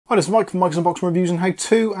Hi, this is Mike from Mike's Unboxing Reviews and How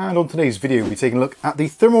To, and on today's video we'll be taking a look at the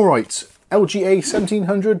Thermalright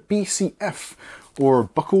LGA1700 BCF, or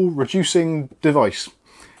buckle reducing device.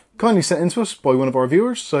 Kindly sent in to us by one of our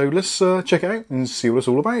viewers, so let's check it out and see what it's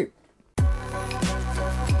all about.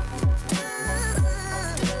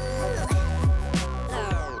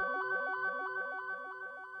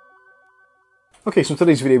 Okay, so in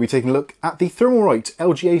today's video we'll be taking a look at the Thermalright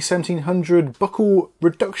LGA1700 buckle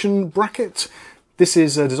reduction bracket. This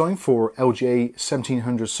is designed for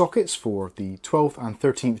LGA1700 sockets for the 12th and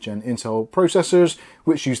 13th gen Intel processors,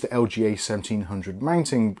 which use the LGA1700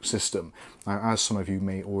 mounting system. Now, as some of you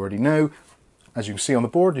may already know, as you can see on the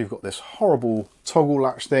board, you've got this horrible toggle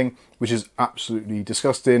latch thing, which is absolutely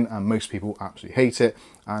disgusting, and most people absolutely hate it,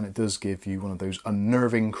 and it does give you one of those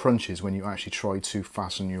unnerving crunches when you actually try to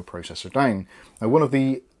fasten your processor down. Now, one of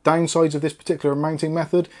the downsides of this particular mounting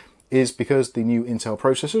method is because the new Intel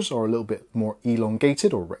processors are a little bit more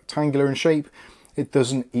elongated or rectangular in shape, it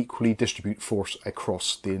doesn't equally distribute force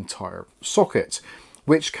across the entire socket,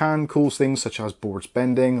 which can cause things such as boards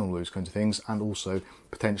bending, all those kinds of things, and also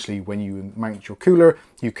potentially when you mount your cooler,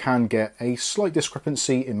 you can get a slight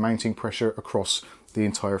discrepancy in mounting pressure across the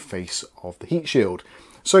entire face of the heat shield.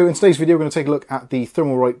 So in today's video, we're going to take a look at the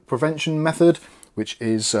Thermalright prevention method, which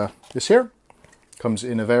is this here. Comes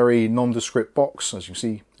in a very nondescript box, as you can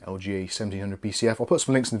see, LGA1700 BCF. I'll put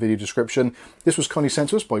some links in the video description. This was kindly sent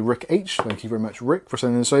to us by Rick H. Thank you very much, Rick, for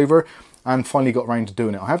sending this over, and finally got around to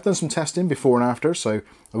doing it. I have done some testing before and after, so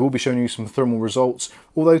I will be showing you some thermal results,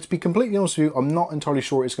 although to be completely honest with you, I'm not entirely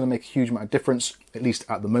sure it's going to make a huge amount of difference, at least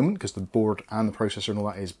at the moment, because the board and the processor and all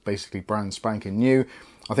that is basically brand spanking new.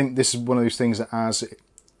 I think this is one of those things that as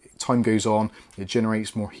time goes on, it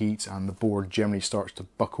generates more heat and the board generally starts to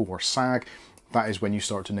buckle or sag. That is when you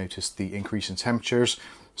start to notice the increase in temperatures.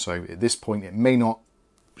 So at this point, it may not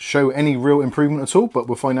show any real improvement at all, but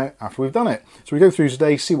we'll find out after we've done it. So we go through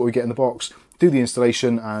today, see what we get in the box, do the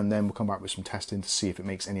installation, and then we'll come back with some testing to see if it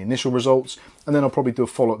makes any initial results. And then I'll probably do a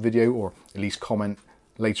follow-up video, or at least comment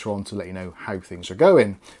later on to let you know how things are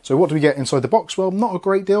going. So what do we get inside the box? Well, not a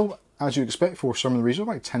great deal, as you expect, for some of the reasons,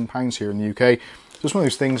 about £10 here in the UK. So it's one of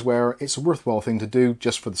those things where it's a worthwhile thing to do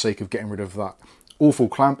just for the sake of getting rid of that awful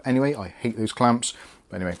clamp. Anyway, I hate those clamps.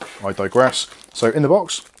 But anyway, I digress. So in the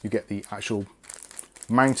box, you get the actual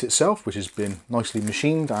mount itself, which has been nicely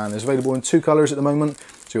machined and is available in two colours at the moment.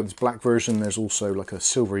 So you've got this black version, there's also like a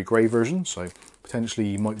silvery grey version. So potentially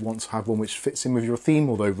you might want to have one which fits in with your theme,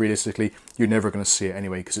 although realistically, you're never going to see it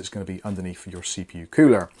anyway, because it's going to be underneath your CPU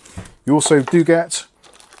cooler. You also do get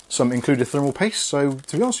some included thermal paste. So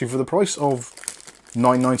to be honest with you, for the price of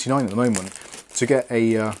 $9.99 at the moment, to get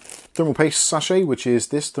a thermal paste sachet, which is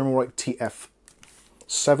this Thermalright TF7,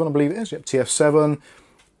 I believe it is, yep, TF7.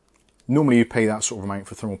 Normally you pay that sort of amount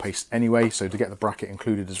for thermal paste anyway, so to get the bracket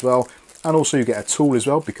included as well. And also you get a tool as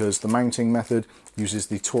well, because the mounting method uses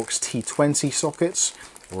the Torx T20 sockets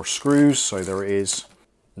or screws, so there is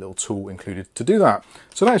a little tool included to do that.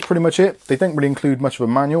 So that is pretty much it. They don't really include much of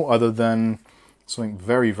a manual other than something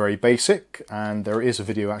very, very basic, and there is a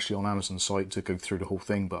video actually on Amazon's site to go through the whole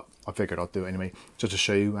thing, but I figured I'd do it anyway, just to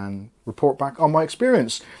show you and report back on my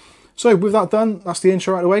experience. So with that done, that's the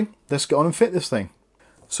intro out of the way. Let's get on and fit this thing.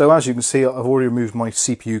 So as you can see, I've already removed my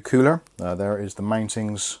CPU cooler. There is the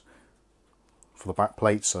mountings for the back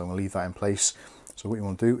plate, so I'm going to leave that in place. So what you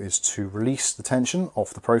want to do is to release the tension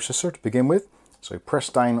off the processor to begin with. So press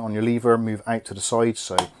down on your lever, move out to the side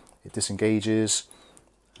so it disengages,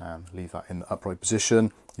 and leave that in the upright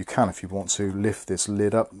position. You can, if you want to, lift this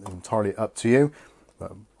lid up, entirely up to you.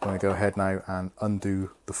 But I'm going to go ahead now and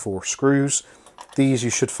undo the 4 screws. These you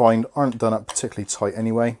should find aren't done up particularly tight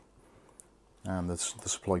anyway, and the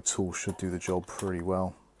supply tool should do the job pretty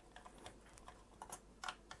well.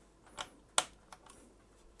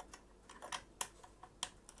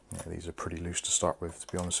 Yeah, these are pretty loose to start with,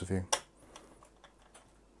 to be honest with you.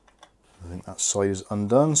 I think that side is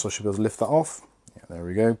undone, so I should be able to lift that off. Yeah, there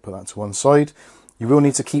we go, put that to one side. You will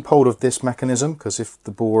need to keep hold of this mechanism, because if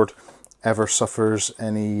the board ever suffers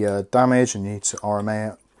any damage and you need to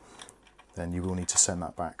RMA it, then you will need to send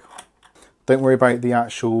that back. Don't worry about the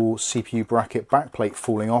actual CPU bracket backplate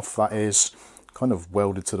falling off. That is kind of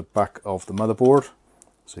welded to the back of the motherboard,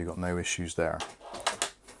 so you've got no issues there.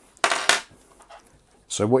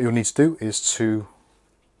 So what you'll need to do is to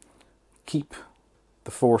keep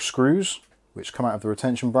the 4 screws which come out of the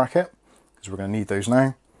retention bracket, because we're going to need those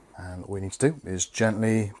now. And all you need to do is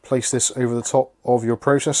gently place this over the top of your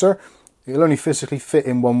processor. It'll only physically fit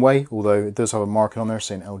in one way, although it does have a marking on there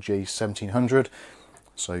saying LGA1700,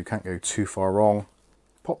 so you can't go too far wrong.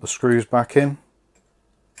 Pop the screws back in.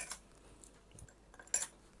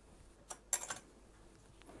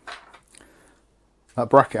 That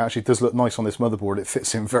bracket actually does look nice on this motherboard. It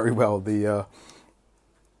fits in very well. The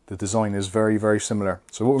design is very, very similar.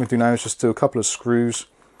 So what we're going to do now is just do a couple of screws,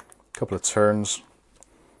 a couple of turns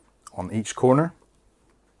on each corner.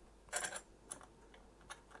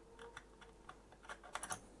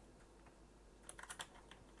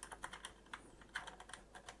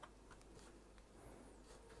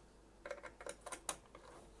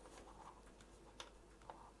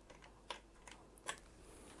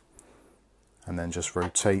 And then just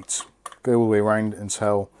rotate, go all the way around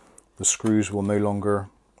until the screws will no longer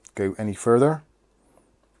go any further.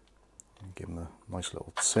 Give them a nice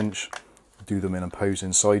little cinch. Do them in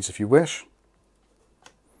opposing sides if you wish.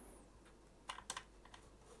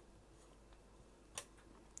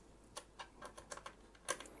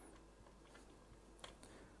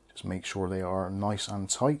 Just make sure they are nice and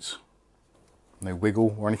tight. No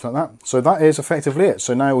wiggle or anything like that. So that is effectively it.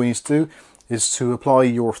 So now all you need to do is to apply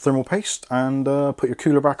your thermal paste and put your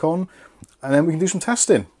cooler back on, and then we can do some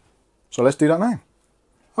testing. So let's do that now.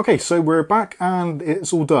 Okay, so we're back and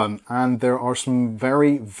it's all done, and there are some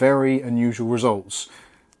very, very unusual results.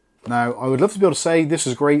 Now, I would love to be able to say this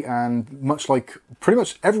is great, and much like pretty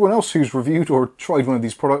much everyone else who's reviewed or tried one of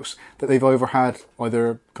these products, that they've either had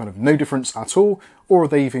either kind of no difference at all, or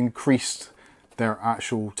they've increased their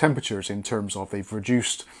actual temperatures in terms of they've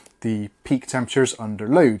reduced the peak temperatures under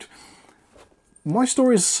load. My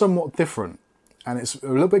story is somewhat different, and it's a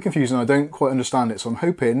little bit confusing. I don't quite understand it, so I'm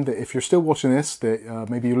hoping that if you're still watching this, that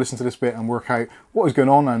maybe you listen to this bit and work out what is going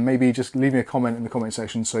on, and maybe just leave me a comment in the comment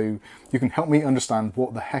section so you can help me understand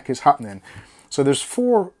what the heck is happening. So there's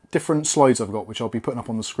 4 different slides I've got, which I'll be putting up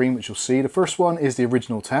on the screen, which you'll see. The first one is the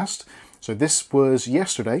original test. So this was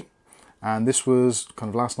yesterday, and this was kind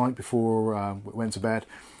of last night before we went to bed.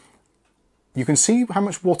 You can see how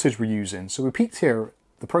much wattage we're using. So we peaked here.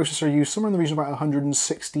 The processor used somewhere in the region of about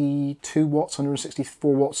 162 watts,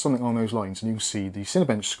 164 watts, something along those lines. And you can see the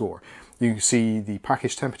Cinebench score. You can see the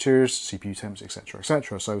package temperatures, CPU temps, etc,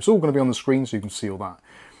 etc. So it's all going to be on the screen so you can see all that.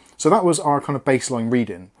 So that was our kind of baseline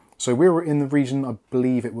reading. So we were in the region, I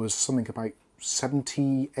believe it was something about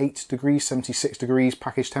 78 degrees, 76 degrees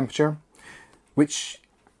package temperature, which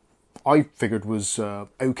I figured was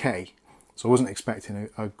okay. So I wasn't expecting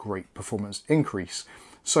a great performance increase.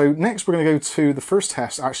 So next we're going to go to the first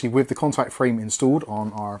test actually with the contact frame installed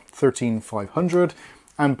on our 13500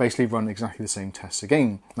 and basically run exactly the same tests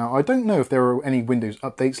again. Now I don't know if there were any Windows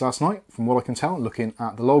updates last night. From what I can tell, looking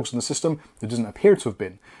at the logs in the system, there doesn't appear to have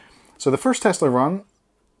been. So the first test I ran,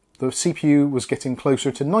 the CPU was getting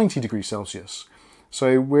closer to 90 degrees Celsius.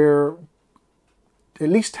 So we're at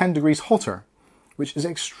least 10 degrees hotter, which is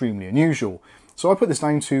extremely unusual. So I put this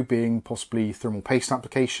down to being possibly thermal paste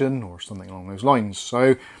application or something along those lines.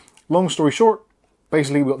 So long story short,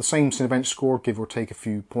 basically we got the same Cinebench score, give or take a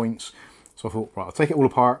few points. So I thought, right, I'll take it all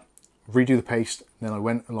apart, redo the paste. Then I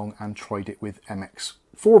went along and tried it with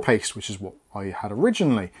MX4 paste, which is what I had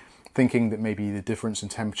originally, thinking that maybe the difference in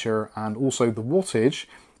temperature and also the wattage,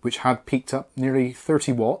 which had peaked up nearly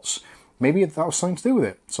 30 watts, maybe that was something to do with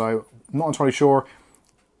it. So I'm not entirely sure.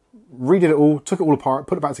 Redid it all, took it all apart,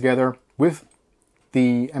 put it back together with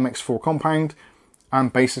the MX4 compound,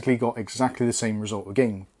 and basically got exactly the same result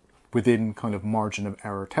again, within kind of margin of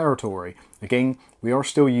error territory. Again, we are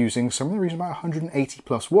still using somewhere in the region about 180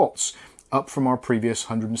 plus watts, up from our previous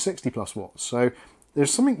 160 plus watts. So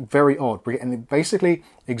there's something very odd. We're getting basically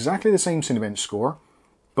exactly the same Cinebench score,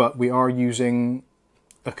 but we are using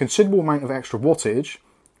a considerable amount of extra wattage,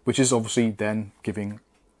 which is obviously then giving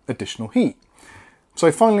additional heat. So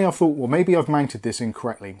finally I thought, well, maybe I've mounted this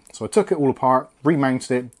incorrectly. So I took it all apart,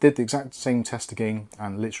 remounted it, did the exact same test again,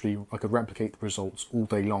 and literally I could replicate the results all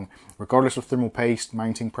day long, regardless of thermal paste,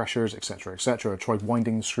 mounting pressures, etc, etc. I tried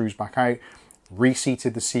winding the screws back out,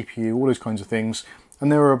 reseated the CPU, all those kinds of things, and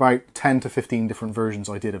there were about 10 to 15 different versions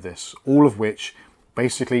I did of this, all of which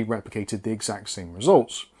basically replicated the exact same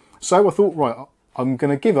results. So I thought, right, I'm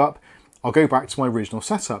going to give up. I'll go back to my original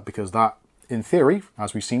setup, because that, in theory,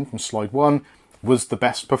 as we've seen from slide 1, was the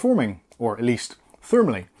best performing, or at least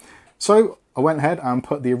thermally. So I went ahead and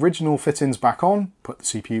put the original fittings back on, put the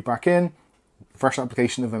CPU back in, fresh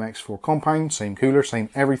application of MX4 compound, same cooler, same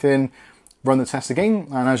everything, run the test again,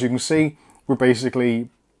 and as you can see, we're basically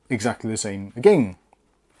exactly the same again.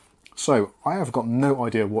 So I have got no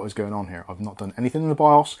idea what is going on here. I've not done anything in the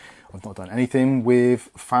BIOS, I've not done anything with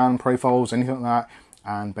fan profiles, anything like that.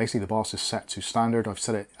 And basically the BIOS is set to standard. I've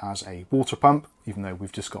set it as a water pump, even though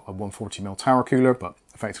we've just got a 140mm tower cooler, but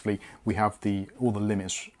effectively we have all the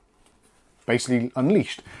limits basically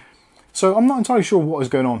unleashed. So I'm not entirely sure what is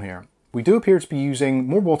going on here. We do appear to be using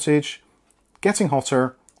more wattage, getting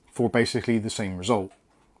hotter for basically the same result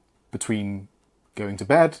between going to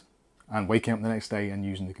bed and waking up the next day and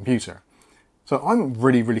using the computer. So I'm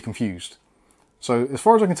really, really confused. So as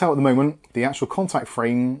far as I can tell at the moment, the actual contact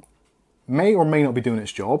frame may or may not be doing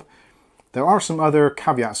its job. There are some other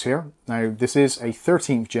caveats here. Now, this is a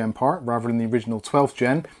 13th gen part rather than the original 12th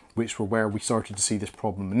gen, which were where we started to see this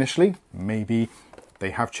problem initially. Maybe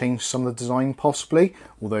they have changed some of the design possibly,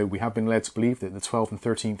 although we have been led to believe that the 12th and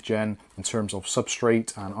 13th gen in terms of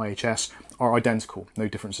substrate and IHS are identical, no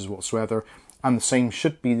differences whatsoever, and the same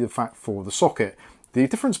should be the fact for the socket. The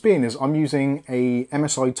difference being is I'm using a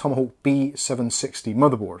MSI Tomahawk B760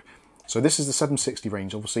 motherboard. So this is the 760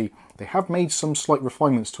 range. Obviously, they have made some slight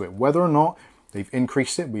refinements to it. Whether or not they've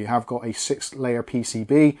increased it, we have got a 6-layer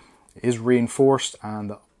PCB. It is reinforced,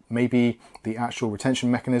 and maybe the actual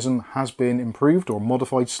retention mechanism has been improved or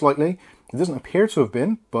modified slightly. It doesn't appear to have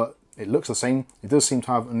been, but it looks the same. It does seem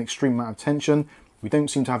to have an extreme amount of tension. We don't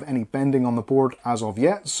seem to have any bending on the board as of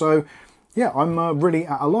yet. So yeah, I'm really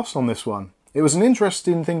at a loss on this one. It was an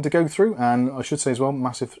interesting thing to go through, and I should say as well,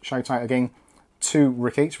 massive shout out again to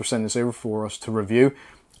Rick H for sending this over for us to review.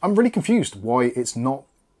 I'm really confused why it's not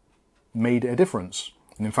made a difference.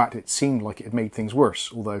 And in fact, it seemed like it had made things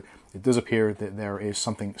worse, although it does appear that there is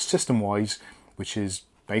something system-wise which is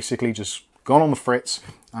basically just gone on the fritz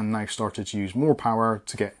and now started to use more power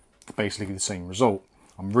to get basically the same result.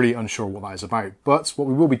 I'm really unsure what that is about, but what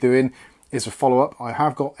we will be doing is a follow-up. I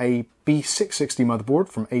have got a B660 motherboard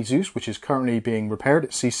from ASUS, which is currently being repaired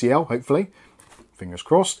at CCL, hopefully. Fingers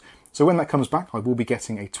crossed. So when that comes back, I will be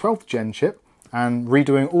getting a 12th gen chip and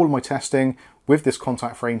redoing all of my testing with this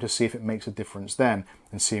contact frame to see if it makes a difference then,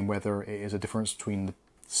 and seeing whether it is a difference between the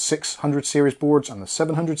 600 series boards and the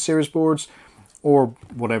 700 series boards, or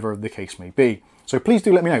whatever the case may be. So please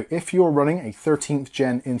do let me know if you're running a 13th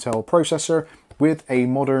gen Intel processor with a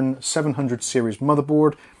modern 700 series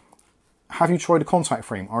motherboard. Have you tried a contact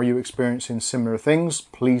frame? Are you experiencing similar things?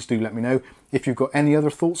 Please do let me know. If you've got any other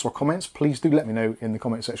thoughts or comments, please do let me know in the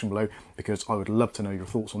comment section below, because I would love to know your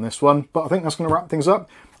thoughts on this one. But I think that's going to wrap things up.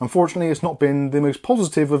 Unfortunately, it's not been the most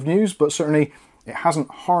positive of news, but certainly it hasn't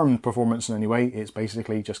harmed performance in any way. It's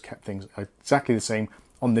basically just kept things exactly the same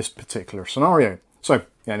on this particular scenario. So,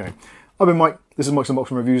 yeah, anyway, I've been Mike. This is Mike's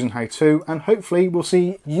Unboxing Reviews and How To, and hopefully we'll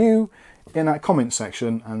see you in that comment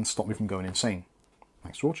section and stop me from going insane.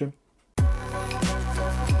 Thanks for watching.